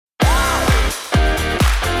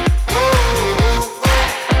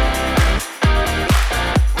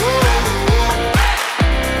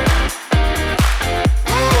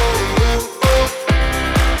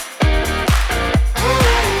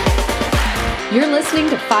You're listening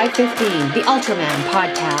to 515, the Ultraman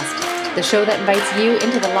podcast, the show that invites you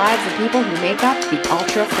into the lives of people who make up the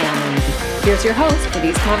Ultra family. Here's your host for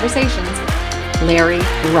these conversations, Larry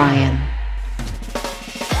Ryan.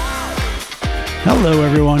 Hello,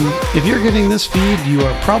 everyone. If you're getting this feed, you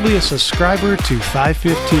are probably a subscriber to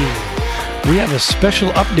 515. We have a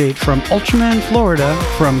special update from Ultraman, Florida,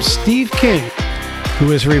 from Steve King,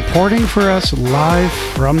 who is reporting for us live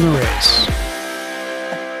from the race.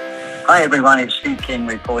 Hi everyone, it's Steve King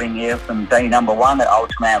reporting here from day number 1 at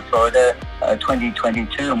Ultraman, Florida,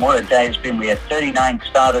 2022. And what a day it's been. We had 39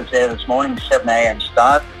 starters there this morning, 7 a.m.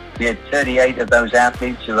 start. We had 38 of those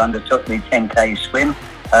athletes who undertook the 10K swim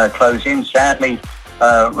close in. Sadly,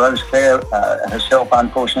 Rose Claire herself,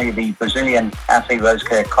 unfortunately, the Brazilian athlete Rose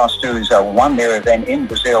Claire Costa, who's won their event in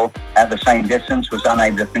Brazil at the same distance, was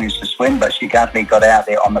unable to finish the swim, but she gladly got out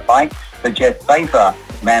there on the bike. But Jeff Baker,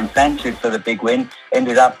 man fancied for the big win,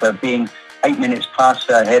 ended up being 8 minutes plus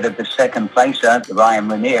ahead of the second placer, Ryan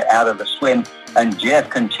Raniere, out of the swim. And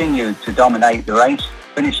Jeff continued to dominate the race,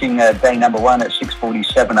 finishing day number 1 at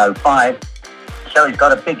 6:47.05. So he's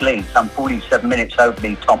got a big lead, some 47 minutes over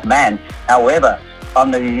the top man. However,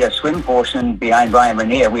 on the swim portion behind Ryan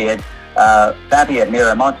Raniere, we had Fabia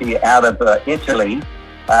Miramonti out of Italy.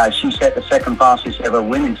 She set the second fastest ever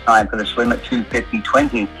women's time for the swim at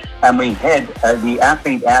 2:50.20. And we had the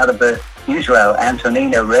athlete out of Israel,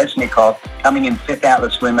 Antonina Reznikov, coming in fifth out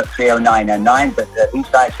of the swim at 3:09.09. But these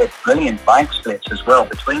guys had brilliant bike splits as well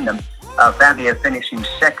between them. Fabia finishing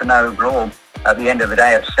second overall at the end of the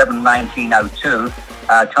day at 7:19.02.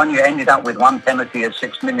 Tonya ended up with one penalty of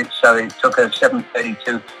 6 minutes, so it took her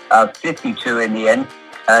 7:32.52 in the end.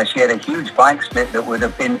 She had a huge bike split that would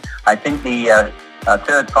have been, I think, the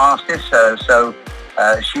third fastest, so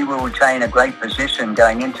she will retain a great position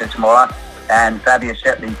going into tomorrow. And Fabia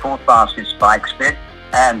set the fourth fastest bike split,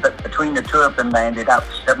 but between the two of them, they ended up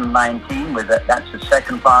 7:19. That's the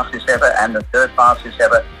second fastest ever and the third fastest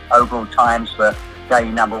ever overall times for day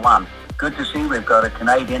number 1. Good to see we've got a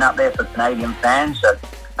Canadian up there for Canadian fans.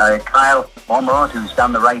 Kyle Ormerod, who's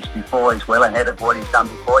done the race before, is well ahead of what he's done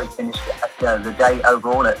before. He finished the day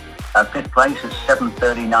overall at fifth place at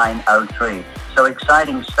 7:39.03. So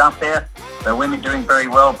exciting stuff there. The women doing very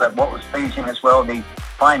well, but what was pleasing as well, the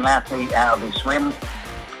final athlete out of the swim,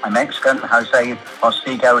 a Mexican, Jose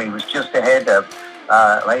Postigo. He was just ahead of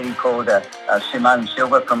a lady called Simone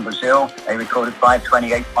Silva from Brazil. They recorded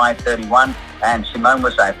 5:28.531, and Simone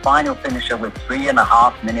was our final finisher with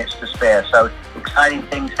 3.5 minutes to spare. So exciting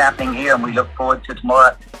things happening here, and we look forward to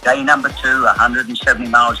tomorrow, day number 2, 170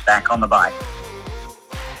 miles back on the bike.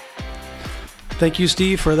 Thank you,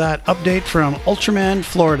 Steve, for that update from Ultraman,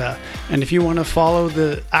 Florida. And if you want to follow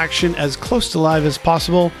the action as close to live as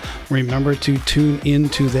possible, remember to tune in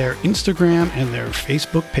to their Instagram and their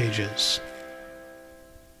Facebook pages.